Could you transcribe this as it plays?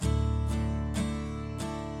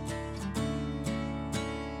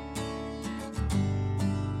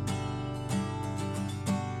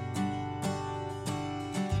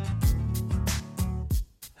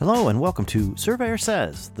Hello and welcome to Surveyor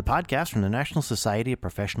Says, the podcast from the National Society of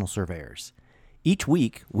Professional Surveyors. Each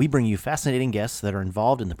week, we bring you fascinating guests that are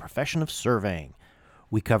involved in the profession of surveying.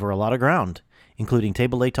 We cover a lot of ground, including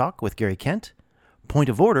Table A Talk with Gary Kent, Point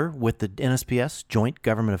of Order with the NSPS Joint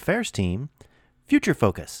Government Affairs Team, Future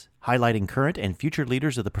Focus, highlighting current and future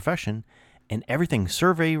leaders of the profession, and everything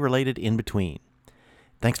survey-related in between.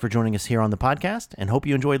 Thanks for joining us here on the podcast, and hope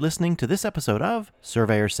you enjoyed listening to this episode of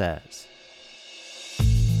Surveyor Says.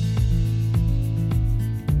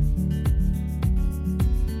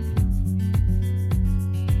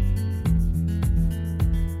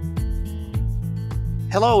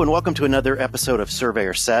 Hello and welcome to another episode of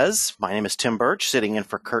Surveyor Says. My name is Tim Birch, sitting in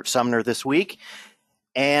for Kurt Sumner this week.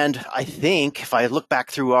 And I think, if I look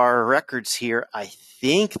back through our records here, I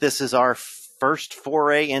think this is our first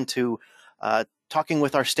foray into talking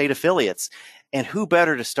with our state affiliates. And who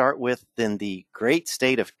better to start with than the great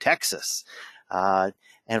state of Texas? And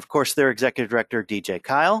of course, their executive director, DJ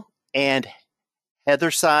Kyle, and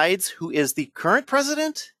Heather Sides, who is the current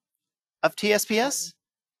president of TSPS?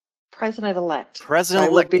 President-elect.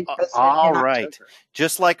 President-elect. All right.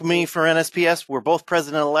 Just like me for NSPS, we're both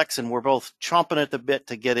president-elects, and we're both chomping at the bit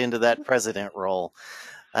to get into that president role.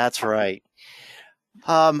 That's right.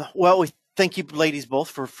 Well, we thank you, ladies, both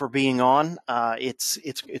for being on. It's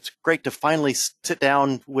great to finally sit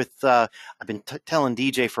down with. I've been telling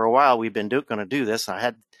DJ for a while we've been going to do this. I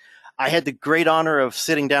had the great honor of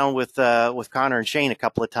sitting down with Connor and Shane a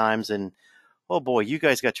couple of times, and oh boy, you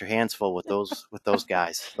guys got your hands full with those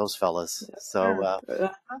guys, those fellas. So,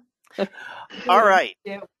 all right.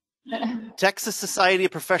 Texas Society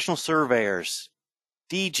of Professional Surveyors.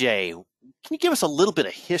 DJ, can you give us a little bit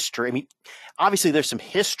of history? I mean, obviously there's some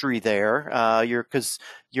history there. Because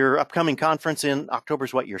your upcoming conference in October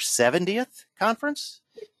is what, your 70th conference?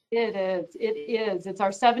 It is. It's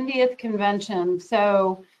our 70th convention.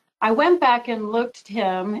 So I went back and looked at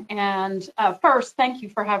him, and first, thank you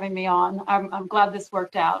for having me on. I'm glad this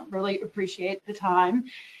worked out. Really appreciate the time.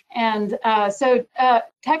 And so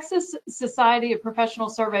Texas Society of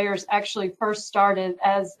Professional Surveyors actually first started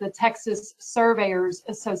as the Texas Surveyors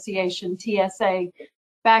Association, TSA,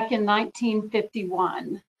 back in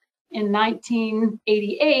 1951. In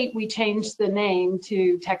 1988, we changed the name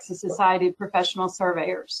to Texas Society of Professional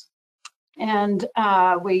Surveyors. And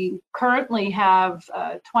we currently have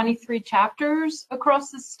 23 chapters across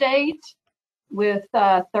the state with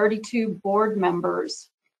 32 board members.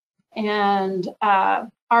 And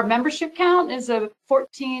our membership count is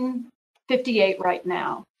 1458 right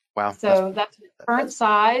now. Wow. So that's the current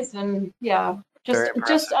size. And yeah,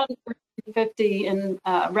 just under 50 in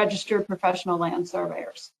registered professional land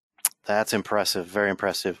surveyors. That's impressive. Very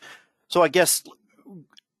impressive. So I guess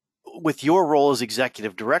with your role as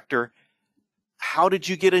executive director, how did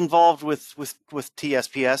you get involved with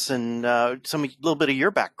TSPS and a little bit of your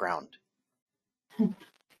background?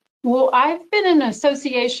 Well, I've been in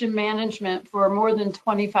association management for more than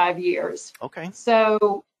 25 years. Okay.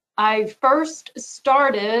 So I first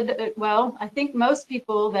started, well, I think most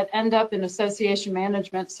people that end up in association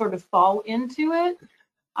management sort of fall into it.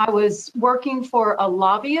 I was working for a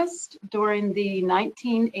lobbyist during the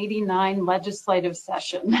 1989 legislative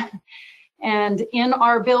session. And in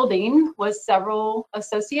our building was several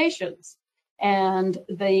associations. And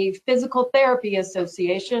the Physical Therapy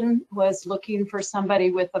Association was looking for somebody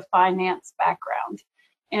with a finance background.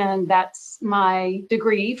 And that's my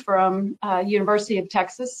degree from University of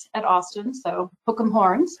Texas at Austin. So hook 'em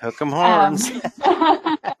horns. Hook 'em horns.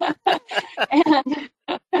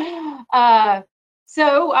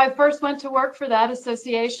 So I first went to work for that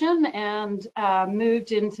association and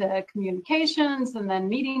moved into communications and then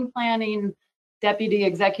meeting planning, deputy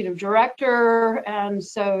executive director. And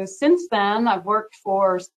so since then, I've worked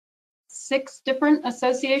for 6 different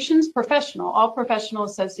associations, all professional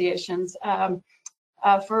associations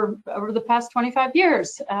for over the past 25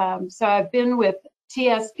 years. So I've been with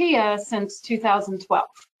TSPS since 2012.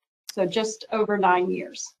 So just over 9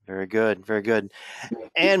 years. Very good. Very good.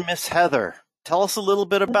 And Miss Heather, tell us a little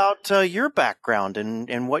bit about your background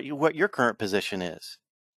and what your current position is.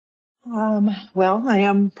 Well, I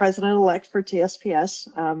am president-elect for TSPS,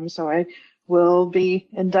 so I will be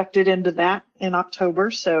inducted into that in October.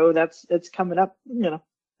 So it's coming up,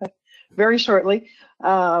 very shortly.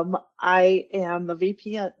 I am the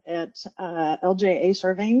VP at LJA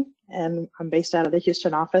Surveying, and I'm based out of the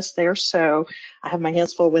Houston office there. So I have my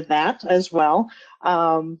hands full with that as well.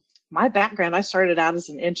 My background, I started out as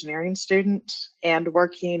an engineering student and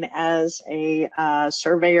working as a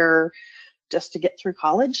surveyor just to get through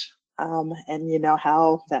college. And you know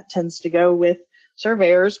how that tends to go with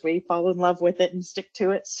surveyors, we fall in love with it and stick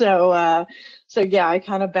to it. So yeah, I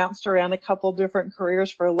kind of bounced around a couple different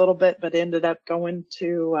careers for a little bit, but ended up going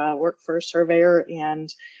to work for a surveyor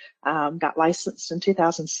and got licensed in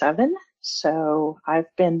 2007. So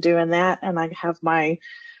I've been doing that, and I have my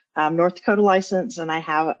North Dakota license, and I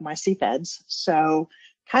have my CFEDs. So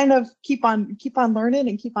kind of keep on learning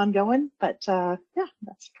and keep on going. But yeah,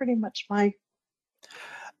 that's pretty much my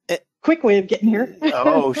quick way of getting here.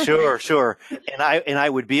 Oh, sure. And I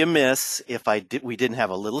would be amiss if we didn't have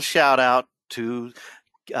a little shout out to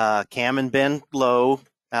Cam and Ben Lowe.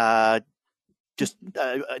 They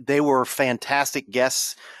were fantastic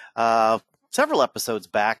guests several episodes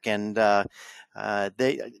back, and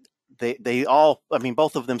they all, I mean,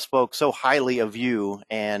 both of them spoke so highly of you,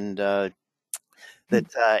 and that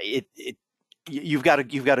you've got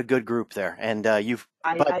a good group there, and I do.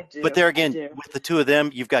 But there again, with the two of them,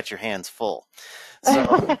 you've got your hands full.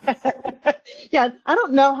 So yeah, I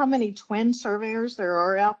don't know how many twin surveyors there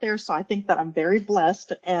are out there, so I think that I'm very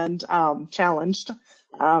blessed and challenged.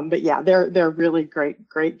 But yeah, they're really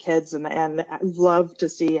great kids, and I love to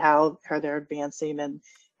see how they're advancing and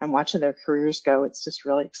watching their careers go. It's just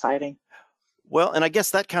really exciting. Well, and I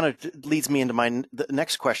guess that kind of leads me into the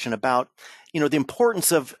next question about, the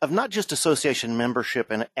importance of not just association membership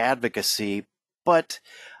and advocacy, but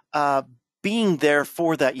being there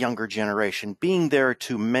for that younger generation, being there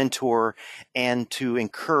to mentor and to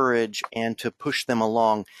encourage and to push them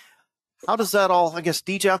along. How does that all, I guess,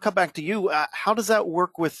 DJ, I'll come back to you. How does that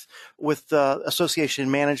work with association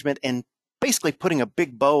management and basically putting a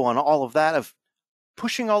big bow on all of that, of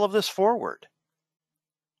pushing all of this forward?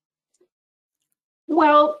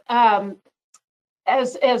 Well,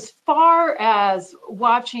 as far as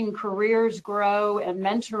watching careers grow and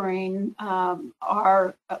mentoring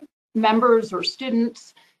our members or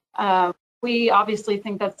students, we obviously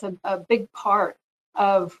think that's a big part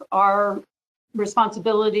of our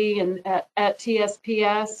responsibility and at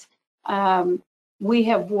TSPS. We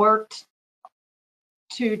have worked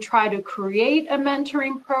to try to create a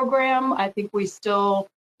mentoring program. I think we still,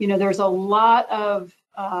 there's a lot of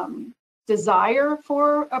desire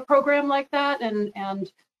for a program like that,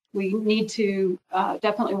 and we need to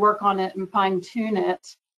definitely work on it and fine tune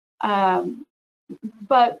it.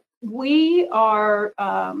 But we are,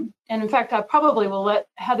 and in fact, I probably will let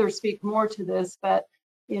Heather speak more to this, but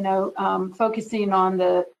focusing on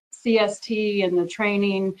the CST and the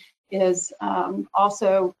training is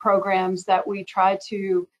also programs that we try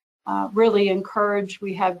to really encourage.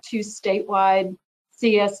 We have 2 statewide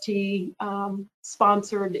CST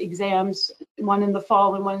sponsored exams, one in the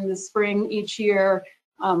fall and one in the spring each year,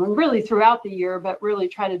 and really throughout the year, but really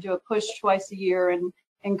try to do a push twice a year and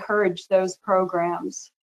encourage those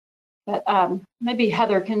programs. But maybe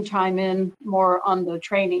Heather can chime in more on the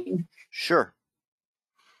training. Sure.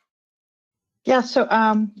 Yeah, so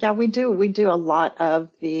yeah, we do a lot of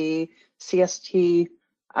the CST,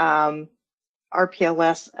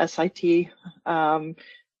 RPLS, SIT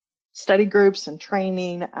study groups and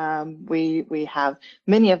training. We have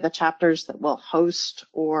many of the chapters that will host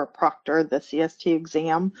or proctor the CST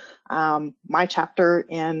exam. My chapter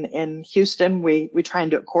in Houston, we try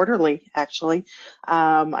and do it quarterly, actually.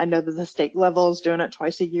 I know that the state level is doing it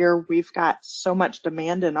twice a year. We've got so much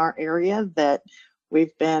demand in our area that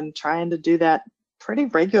we've been trying to do that pretty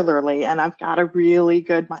regularly, and I've got a really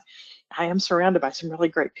good, I am surrounded by some really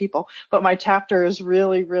great people, but my chapter is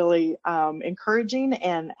really, really encouraging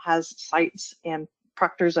and has sites and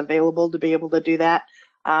proctors available to be able to do that.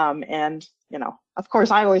 And, of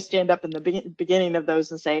course, I always stand up in the beginning of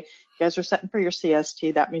those and say, you guys are setting for your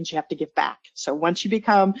CST, that means you have to give back. So once you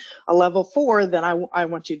become a level 4, then I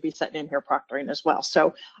want you to be sitting in here proctoring as well.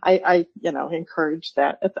 So I encourage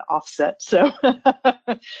that at the offset. So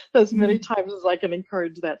as many times as I can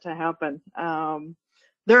encourage that to happen.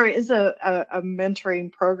 There is a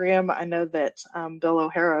mentoring program. I know that Bill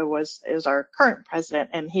O'Hara is our current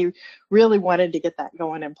president, and he really wanted to get that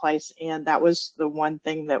going in place. And that was the one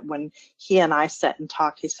thing that when he and I sat and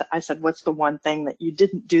talked, I said, what's the one thing that you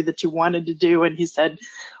didn't do that you wanted to do? And he said,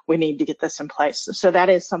 we need to get this in place. So that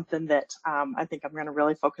is something that I think I'm going to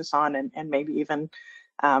really focus on, and maybe even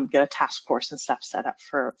get a task force and stuff set up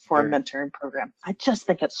for a mentoring program. I just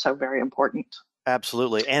think it's so very important.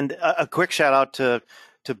 Absolutely. And a quick shout out to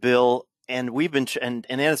Bill, and we've been and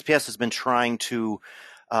NSPS has been trying to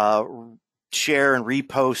share and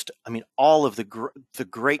repost. I mean, all of the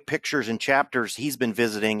great pictures and chapters he's been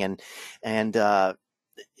visiting, and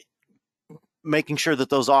making sure that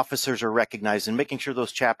those officers are recognized and making sure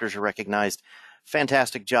those chapters are recognized.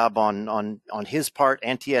 fantastic job on his part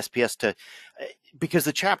and TSPS because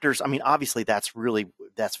the chapters, I mean, obviously that's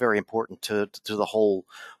very important to the whole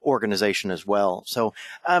organization as well. So,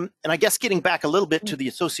 and I guess getting back a little bit to the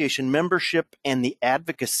association membership and the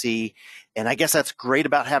advocacy, and I guess that's great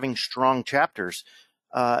about having strong chapters.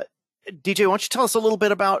 DJ, why don't you tell us a little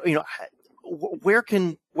bit about, where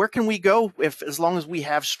can we go as long as we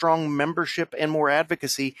have strong membership and more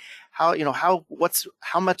advocacy? How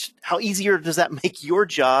easier does that make your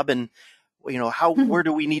job, and where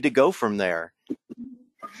do we need to go from there?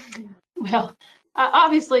 Well,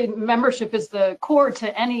 obviously membership is the core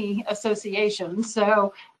to any association.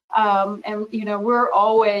 So, and we're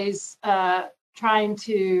always trying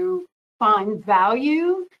to find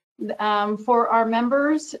value for our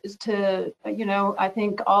members. I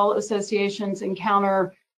think all associations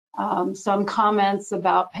encounter some comments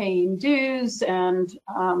about paying dues and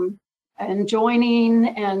joining.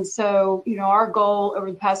 And so, our goal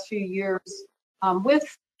over the past few years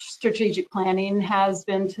with strategic planning has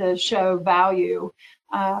been to show value.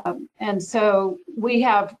 And so we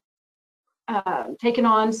have taken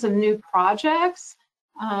on some new projects.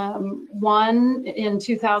 One, in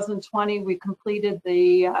 2020, we completed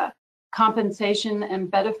the compensation and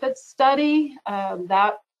benefits study.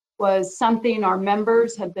 That was something our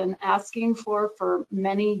members had been asking for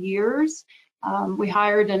many years. We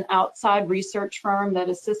hired an outside research firm that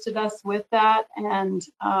assisted us with that, and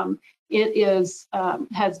it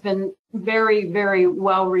has been very, very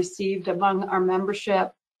well received among our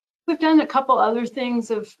membership. We've done a couple other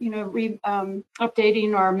things of,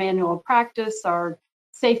 updating our manual of practice, our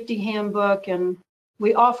safety handbook, and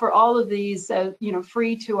we offer all of these,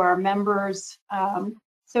 free to our members.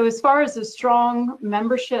 So as far as a strong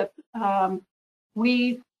membership,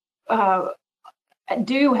 we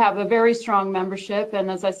do have a very strong membership,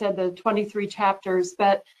 and as I said, the 23 chapters,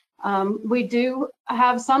 but we do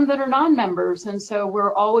have some that are non-members, and so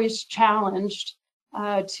we're always challenged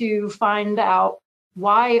to find out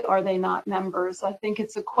why are they not members. I think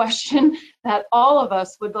it's a question that all of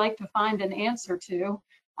us would like to find an answer to.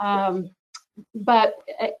 But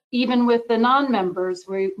even with the non-members,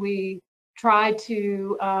 we try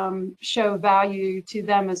to show value to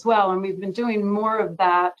them as well, and we've been doing more of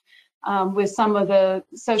that with some of the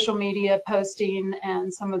social media posting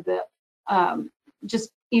and some of the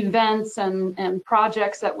just events and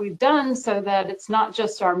projects that we've done, so that it's not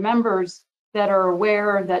just our members that are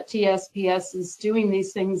aware that TSPS is doing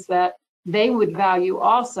these things that they would value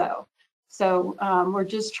also. So we're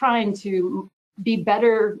just trying to be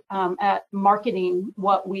better at marketing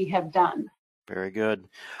what we have done. Very good.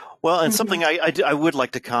 Well, and something I would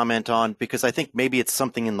like to comment on, because I think maybe it's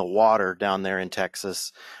something in the water down there in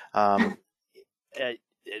Texas. Because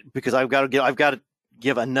I've got to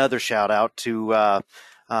give another shout out to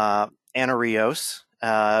Anna Rios,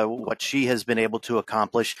 what she has been able to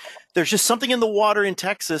accomplish. There's just something in the water in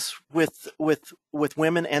Texas with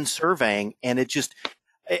women and surveying, and it just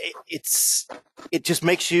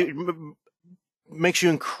makes you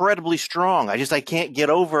incredibly strong. I can't get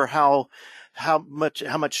over how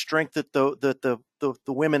much strength that the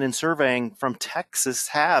women in surveying from Texas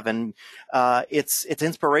have, and it's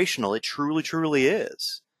inspirational. It truly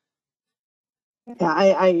is.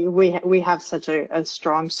 Yeah, we have such a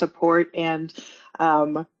strong support, and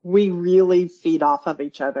we really feed off of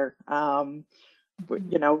each other.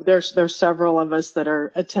 There's several of us that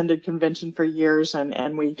are attended convention for years,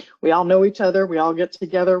 and we all know each other. We all get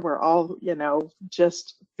together. We're all,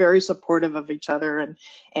 just very supportive of each other,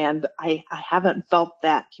 and I haven't felt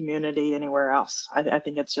that community anywhere else. I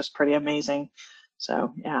think it's just pretty amazing.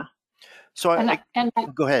 So yeah. So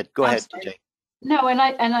go ahead, DJ. No, and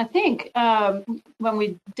I think when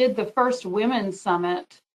we did the first women's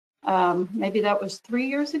summit, maybe that was 3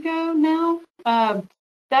 years ago now,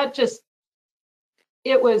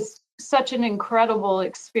 it was such an incredible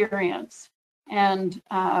experience. And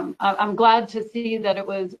I'm glad to see that it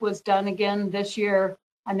was done again this year.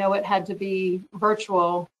 I know it had to be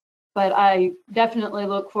virtual, but I definitely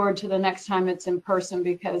look forward to the next time it's in person,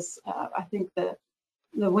 because I think the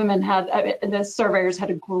women the surveyors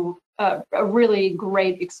had a really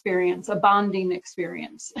great experience, a bonding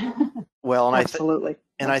experience. Well, and absolutely.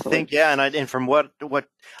 I think, yeah, and from what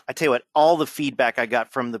I tell you what, all the feedback I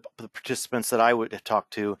got from the participants that I would have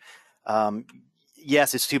talked to,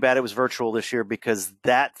 yes, it's too bad it was virtual this year, because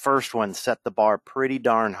that first one set the bar pretty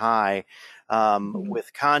darn high,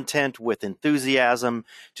 with content, with enthusiasm,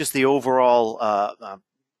 just the overall,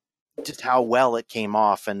 just how well it came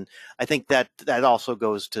off. And I think that also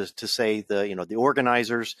goes to say the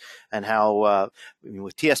organizers, and how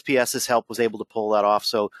with TSPS's help was able to pull that off.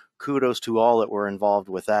 So kudos to all that were involved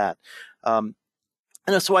with that.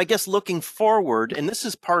 And so I guess looking forward, and this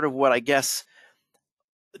is part of what I guess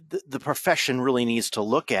the profession really needs to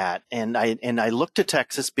look at, and I look to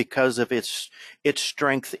Texas because of its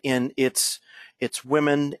strength in its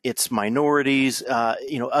women, its minorities,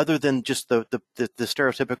 other than just the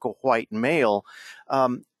stereotypical white male.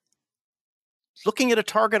 Looking at a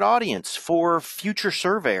target audience for future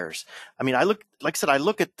surveyors. I mean, I look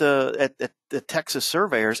at the Texas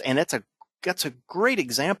surveyors, and that's a great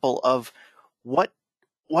example of what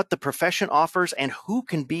the profession offers and who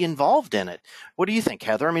can be involved in it. What do you think,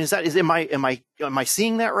 Heather? I mean, am I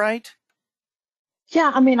seeing that right?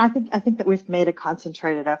 Yeah, I mean, I think that we've made a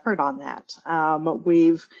concentrated effort on that.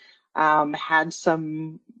 We've had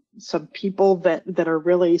some people that are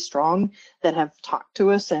really strong that have talked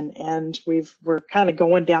to us, and we're kind of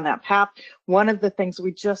going down that path. One of the things,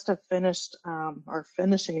 we just have finished are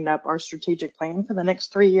finishing up our strategic plan for the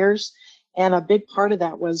next 3 years. And a big part of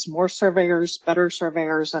that was more surveyors, better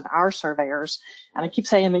surveyors, and our surveyors. And I keep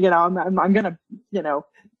saying, I'm going to,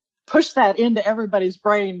 push that into everybody's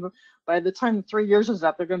brain. By the time 3 years is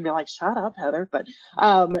up, they're going to be like, shut up, Heather. But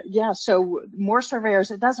yeah, so more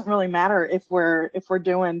surveyors. It doesn't really matter if we're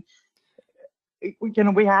doing,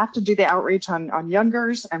 we have to do the outreach on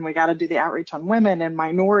youngers, and we got to do the outreach on women and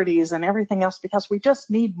minorities and everything else, because we just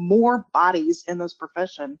need more bodies in this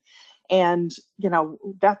profession. And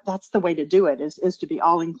that's the way to do it, is to be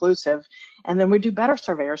all inclusive. And then we do better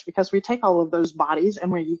surveyors, because we take all of those bodies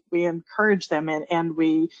and we encourage them, and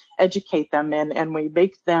we educate them, and we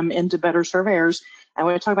make them into better surveyors. And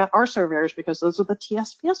we talk about our surveyors, because those are the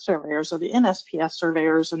TSPS surveyors or the NSPS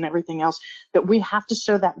surveyors and everything else, that we have to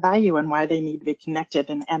show that value and why they need to be connected,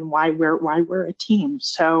 and why we're a team.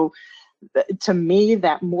 So to me,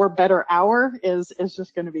 that more better hour is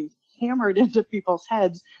just going to be hammered into people's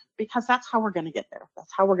heads, because that's how we're going to get there.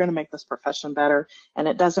 That's how we're going to make this profession better. And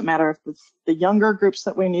it doesn't matter if it's the younger groups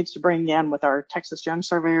that we need to bring in with our Texas Young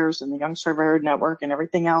Surveyors and the Young Surveyor Network and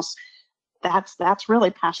everything else. That's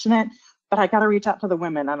really passionate. But I got to reach out to the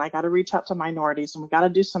women, and I got to reach out to minorities, and we got to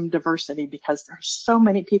do some diversity, because there's so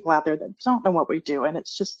many people out there that don't know what we do. And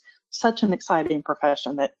it's just such an exciting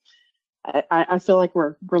profession that I feel like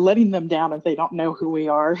we're letting them down if they don't know who we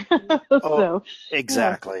are. So,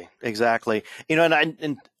 exactly.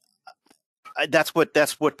 And that's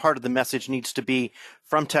what part of the message needs to be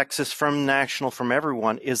from Texas, from national, from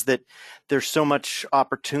everyone, is that there's so much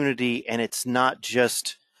opportunity, and it's not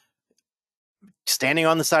just standing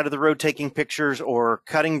on the side of the road taking pictures or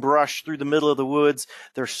cutting brush through the middle of the woods.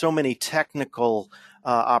 There's so many technical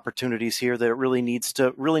opportunities here that it really needs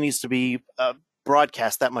to be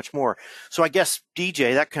broadcast that much more. So I guess,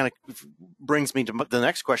 DJ, that kind of brings me to the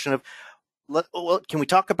next question of, can we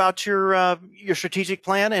talk about your strategic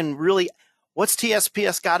plan, and really, what's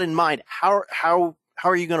TSPS got in mind? How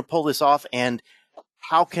are you going to pull this off, and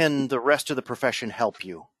how can the rest of the profession help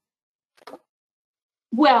you?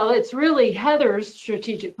 Well, it's really Heather's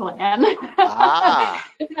strategic plan. The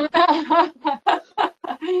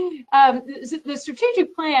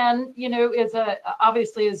strategic plan, is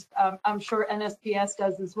obviously, is I'm sure NSPS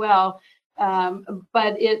does as well,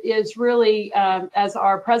 but it is really, as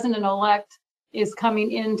our president-elect is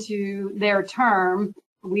coming into their term,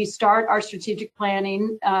 we start our strategic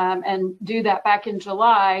planning and do that back in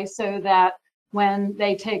July, so that when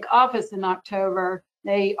they take office in October,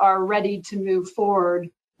 they are ready to move forward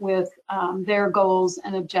with their goals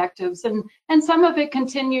and objectives. And some of it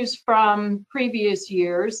continues from previous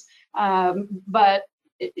years, but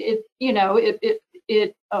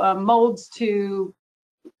it molds to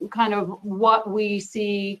kind of what we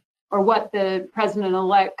see, or what the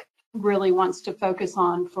president-elect really wants to focus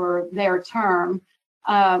on for their term.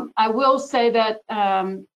 I will say that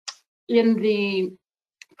in the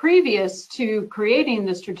previous to creating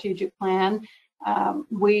the strategic plan,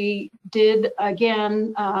 we did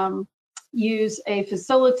again use a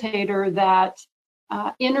facilitator that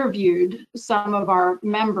interviewed some of our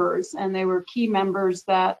members, and they were key members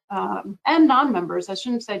that and non-members, I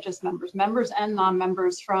shouldn't say just members and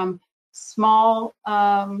non-members from small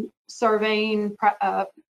surveying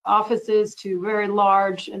offices to very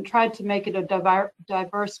large, and tried to make it a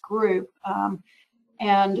diverse group,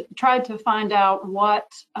 and tried to find out what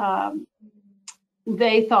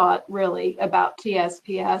they thought really about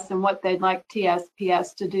TSPS and what they'd like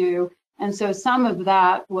TSPS to do. And so some of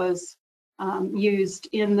that was used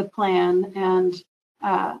in the plan. And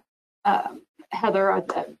Heather,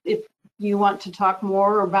 if you want to talk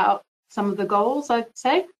more about some of the goals, I'd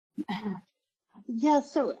say. Yeah,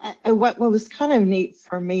 so what was kind of neat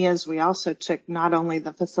for me is we also took not only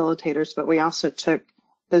the facilitators, but we also took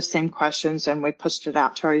those same questions and we pushed it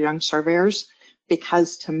out to our young surveyors.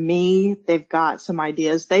 because to me, they've got some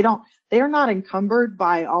ideas. They're not encumbered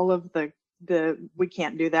by all of the we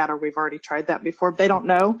can't do that, or we've already tried that before. They don't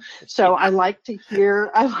know. So I like to hear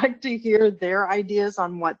their ideas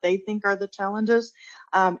on what they think are the challenges.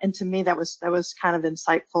 And to me, that was kind of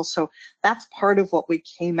insightful. So that's part of what we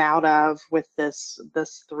came out of with this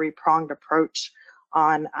three-pronged approach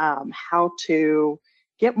on how to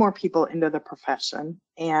get more people into the profession,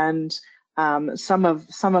 and some of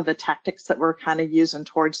the tactics that we're kind of using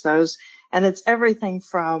towards those. And it's everything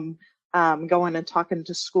from going and talking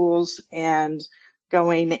to schools, and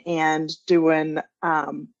going and doing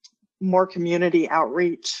more community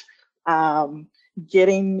outreach,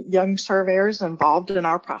 getting young surveyors involved in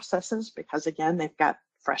our processes, because again, they've got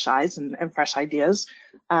fresh eyes and fresh ideas,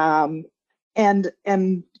 and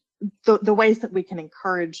the ways that we can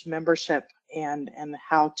encourage membership, and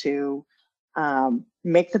how to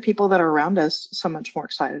make the people that are around us so much more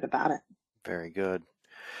excited about it. Very good.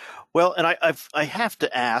 Well, and I have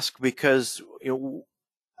to ask, because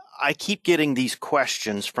I keep getting these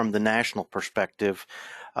questions from the national perspective.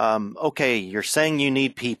 Okay, you're saying you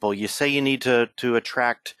need people. You say you need to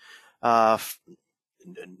attract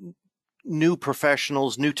new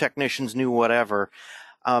professionals, new technicians, new whatever.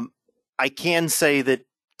 I can say that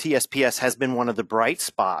TSPS has been one of the bright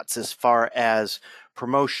spots as far as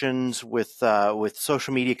promotions with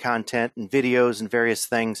social media content and videos and various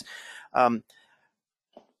things.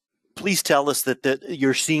 Please tell us that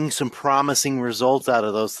you're seeing some promising results out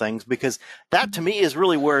of those things, because that to me is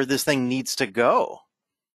really where this thing needs to go.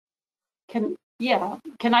 Can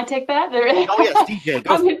I take that? Oh yes, DJ,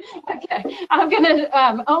 go. Okay, I'm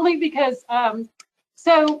gonna only because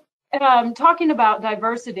talking about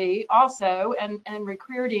diversity also, and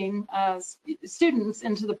recruiting students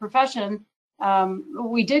into the profession,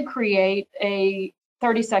 we did create a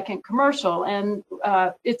 30-second commercial, and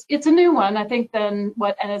it's a new one, I think, than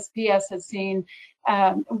what NSPS has seen,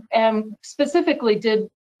 and specifically did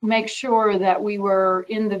make sure that we were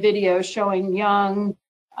in the video showing young,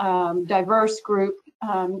 diverse group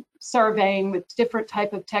surveying with different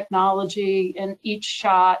type of technology in each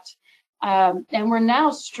shot, and we're now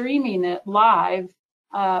streaming it live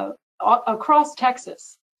across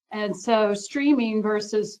Texas. And so streaming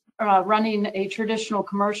versus running a traditional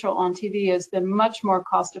commercial on TV has been much more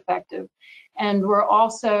cost effective. And we're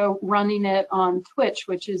also running it on Twitch,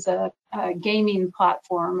 which is a gaming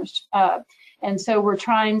platform. And so we're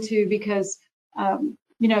trying to, because,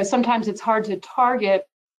 sometimes it's hard to target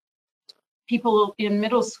people in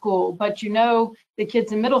middle school, but the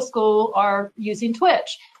kids in middle school are using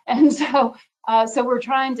Twitch. And so we're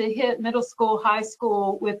trying to hit middle school, high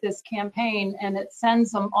school with this campaign, and it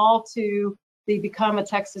sends them all to the Become a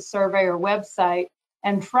Texas Surveyor website.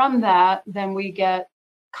 And from that, then we get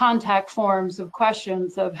contact forms of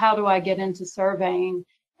questions of how do I get into surveying?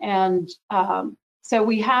 And so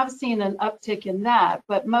we have seen an uptick in that.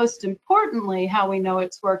 But most importantly, how we know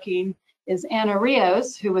it's working is Anna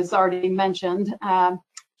Rios, who was already mentioned.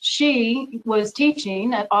 She was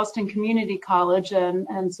teaching at Austin Community College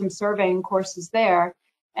and some surveying courses there.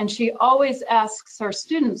 And she always asks her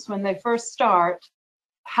students when they first start,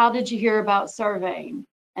 how did you hear about surveying?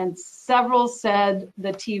 And several said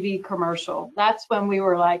the TV commercial. That's when we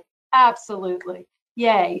were like, absolutely,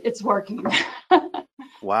 yay, it's working.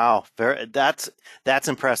 Wow, that's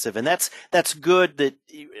impressive, and that's good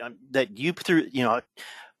that you threw,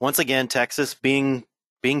 once again, Texas being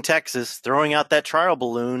Texas, throwing out that trial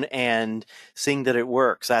balloon and seeing that it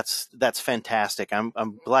works. That's fantastic.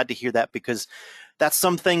 I'm glad to hear that, because that's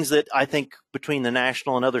some things that I think between the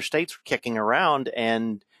national and other states are kicking around,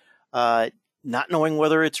 and not knowing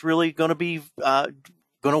whether it's really going to be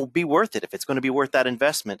worth it, if it's going to be worth that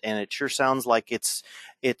investment. And it sure sounds like it's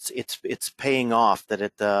paying off.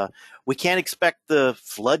 That we can't expect the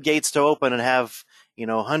floodgates to open and have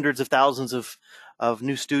hundreds of thousands of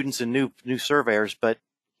new students and new surveyors, but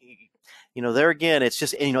there again, it's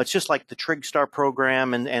just like the TrigStar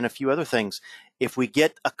program and a few other things. If we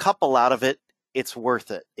get a couple out of it, it's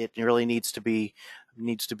worth it. It really needs to be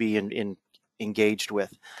engaged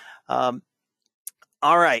with. All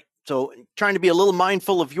right. So trying to be a little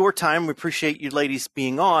mindful of your time. We appreciate you ladies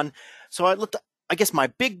being on. So I guess my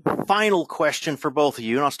big final question for both of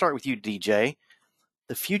you, and I'll start with you, DJ,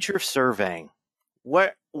 the future of surveying.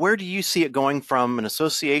 Where do you see it going from an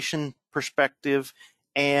association perspective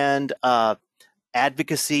and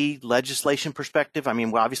advocacy legislation perspective? I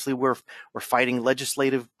mean, obviously we're fighting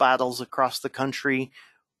legislative battles across the country.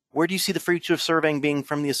 Where do you see the future of surveying being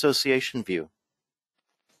from the association view?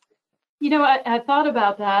 I thought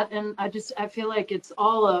about that, and I feel like it's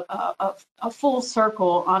all a full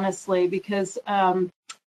circle, honestly, because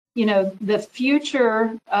the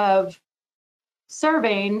future of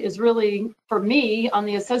surveying is really, for me, on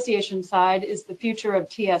the association side, is the future of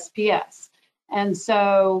TSPS. And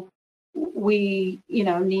so we,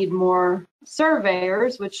 need more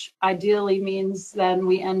surveyors, which ideally means then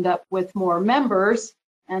we end up with more members.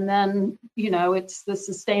 And then, it's the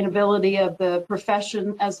sustainability of the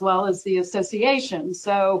profession as well as the association.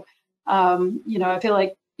 So, I feel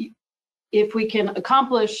like if we can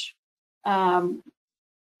accomplish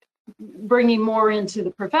bringing more into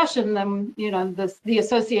the profession, then the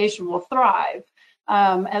association will thrive.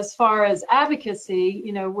 As far as advocacy,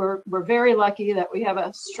 we're very lucky that we have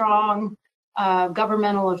a strong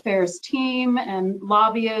governmental affairs team and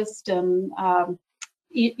lobbyists, and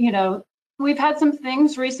we've had some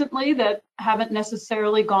things recently that haven't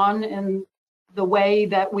necessarily gone in the way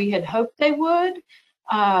that we had hoped they would,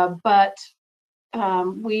 but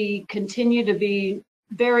we continue to be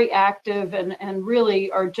very active and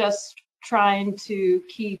really are just trying to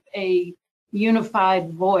keep a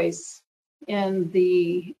unified voice in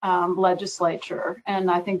the legislature. And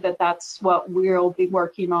I think that that's what we'll be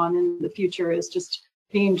working on in the future, is just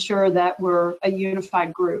being sure that we're a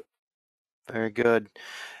unified group. Very good.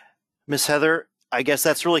 Ms. Heather, I guess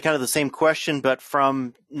that's really kind of the same question, but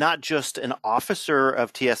from not just an officer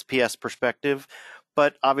of TSPS perspective,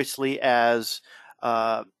 but obviously as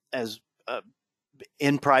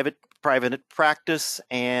in private practice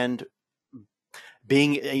and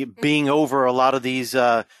being over a lot of these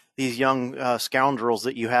young scoundrels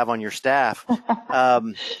that you have on your staff,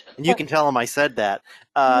 and you can tell them I said that.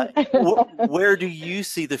 Where do you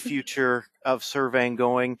see the future of surveying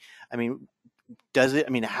going? I mean,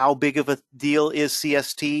 how big of a deal is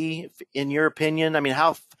CST in your opinion? I mean,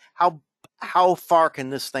 how far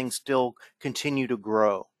can this thing still continue to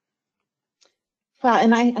grow? Well,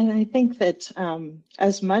 and I think that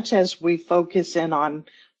as much as we focus in on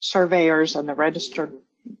surveyors and the registered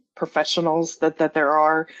professionals that there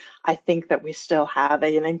are, I think that we still have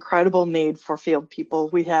an incredible need for field people.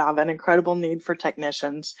 We have an incredible need for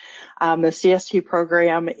technicians. The CST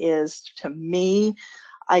program is, to me,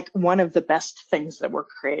 like one of the best things that were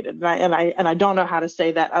created. And I don't know how to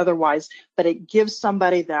say that otherwise, but it gives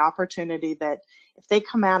somebody the opportunity that if they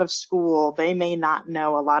come out of school, they may not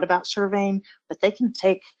know a lot about surveying, but they can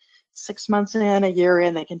take 6 months in, a year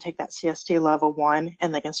in, they can take that CST level 1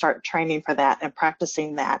 and they can start training for that and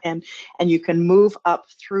practicing that. And you can move up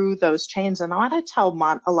through those chains. And what I tell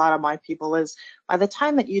a lot of my people is, by the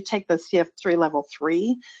time that you take the CF3 level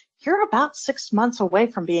 3, you're about 6 months away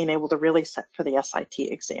from being able to really sit for the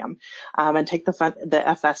SIT exam and take the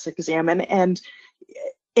FS exam. And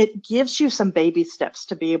it gives you some baby steps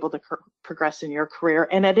to be able to progress in your career.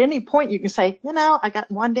 And at any point you can say, I got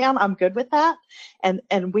one down, I'm good with that.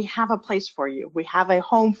 And we have a place for you. We have a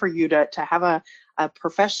home for you to have a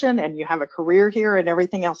profession, and you have a career here and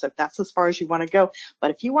everything else, if that's as far as you want to go.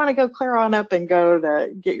 But if you want to go clear on up and go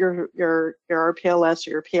to get your RPLS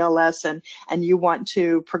or your PLS, and you want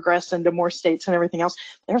to progress into more states and everything else,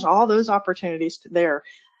 there's all those opportunities there.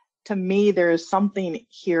 To me, there is something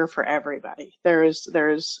here for everybody. There's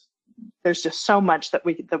just so much that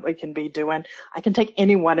we can be doing. I can take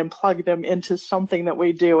anyone and plug them into something that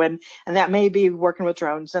we do, and that may be working with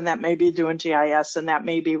drones, and that may be doing GIS, and that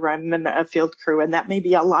may be running a field crew, and that may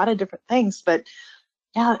be a lot of different things. But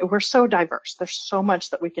yeah, we're so diverse. There's so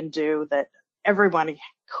much that we can do that everybody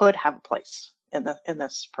could have a place in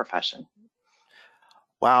this profession.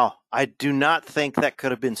 Wow, I do not think that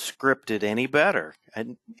could have been scripted any better,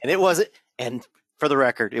 and it wasn't. And for the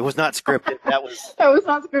record, it was not scripted. That was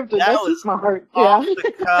not scripted. That That's was smart. Off Yeah.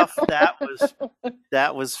 the cuff.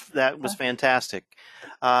 That was fantastic.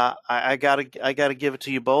 I gotta give it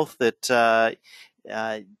to you both that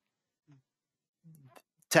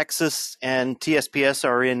Texas and TSPS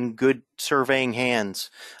are in good surveying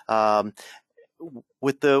hands.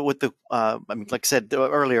 With the like I said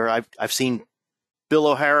earlier, I've seen Bill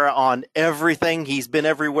O'Hara on everything. He's been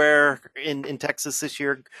everywhere in Texas this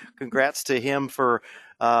year. Congrats to him for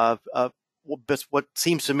what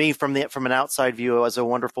seems to me from an outside view as a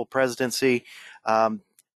wonderful presidency.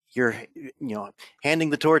 You're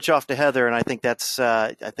handing the torch off to Heather, and I think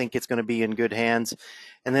I think it's going to be in good hands.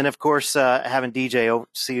 And then of course having DJ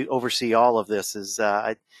oversee all of this is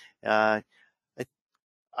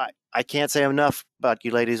I can't say enough about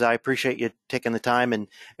you ladies. I appreciate you taking the time and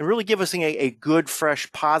really give us a good, fresh,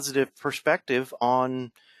 positive perspective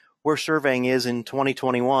on where surveying is in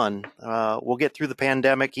 2021. We'll get through the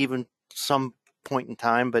pandemic even some point in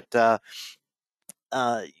time, but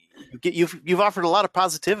you've offered a lot of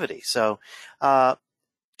positivity. So,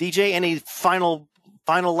 DJ, any final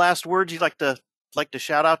last words you'd like to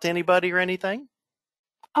shout out to anybody or anything?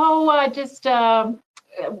 Oh, I just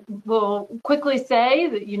will quickly say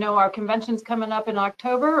that, our convention's coming up in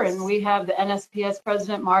October, and we have the NSPS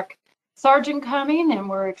President Mark Sargent coming, and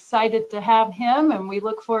we're excited to have him, and we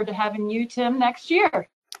look forward to having you, Tim, next year.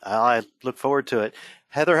 I look forward to it.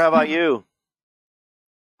 Heather, how about you?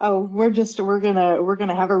 Oh, we're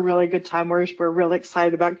gonna have a really good time. We're really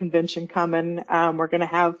excited about convention coming. We're gonna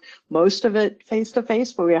have most of it face to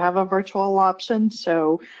face, but we have a virtual option.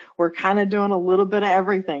 So we're kind of doing a little bit of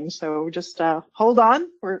everything. So just hold on.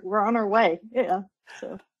 We're on our way. Yeah.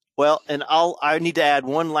 So. Well, and I need to add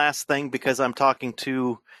one last thing because I'm talking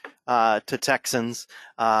to Texans.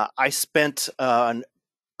 I spent an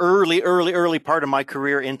early part of my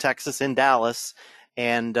career in Texas, in Dallas,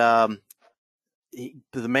 and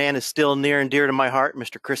the man is still near and dear to my heart.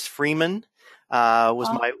 Mr. Chris Freeman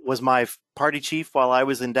was my party chief while I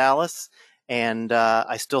was in Dallas, and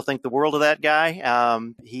I still think the world of that guy.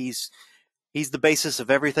 He's the basis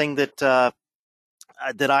of everything that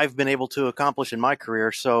I've been able to accomplish in my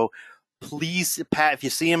career. So please, Pat, if you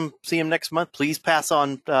see him next month, please pass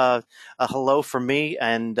on a hello from me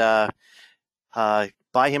and buy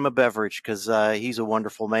him a beverage because he's a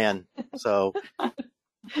wonderful man. So.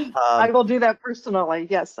 I will do that personally.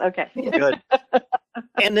 Yes. Okay. Good.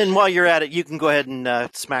 And then while you're at it, you can go ahead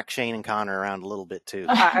and smack Shane and Connor around a little bit too.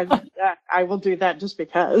 I will do that just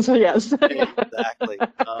because. Yes. Exactly.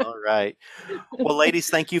 All right. Well,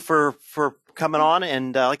 ladies, thank you for coming on.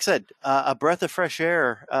 And like I said, a breath of fresh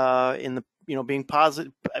air in the being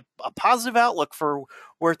positive, a positive outlook for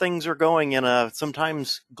where things are going in a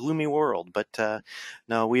sometimes gloomy world. But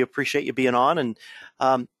no, we appreciate you being on. And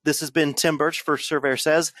this has been Tim Birch for Surveyor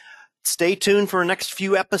Says. Stay tuned for the next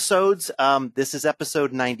few episodes. This is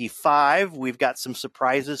episode 95. We've got some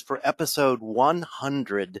surprises for episode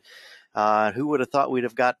 100. Who would have thought we'd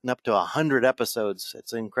have gotten up to 100 episodes?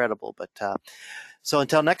 It's incredible. But so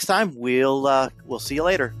until next time, we'll see you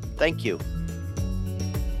later. Thank you.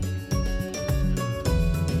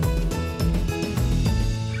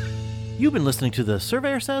 You've been listening to the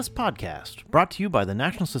Surveyor Says podcast, brought to you by the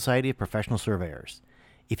National Society of Professional Surveyors.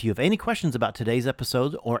 If you have any questions about today's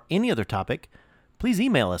episode or any other topic, please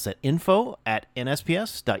email us at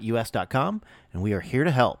info@nsps.us.com, and we are here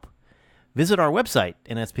to help. Visit our website,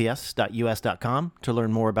 nsps.us.com, to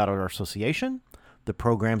learn more about our association, the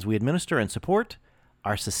programs we administer and support,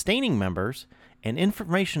 our sustaining members, and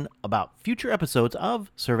information about future episodes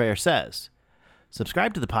of Surveyor Says.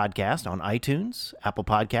 Subscribe to the podcast on iTunes, Apple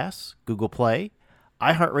Podcasts, Google Play,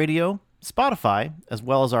 iHeartRadio, Spotify, as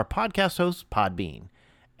well as our podcast host, Podbean.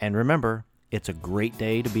 And remember, it's a great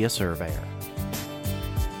day to be a surveyor.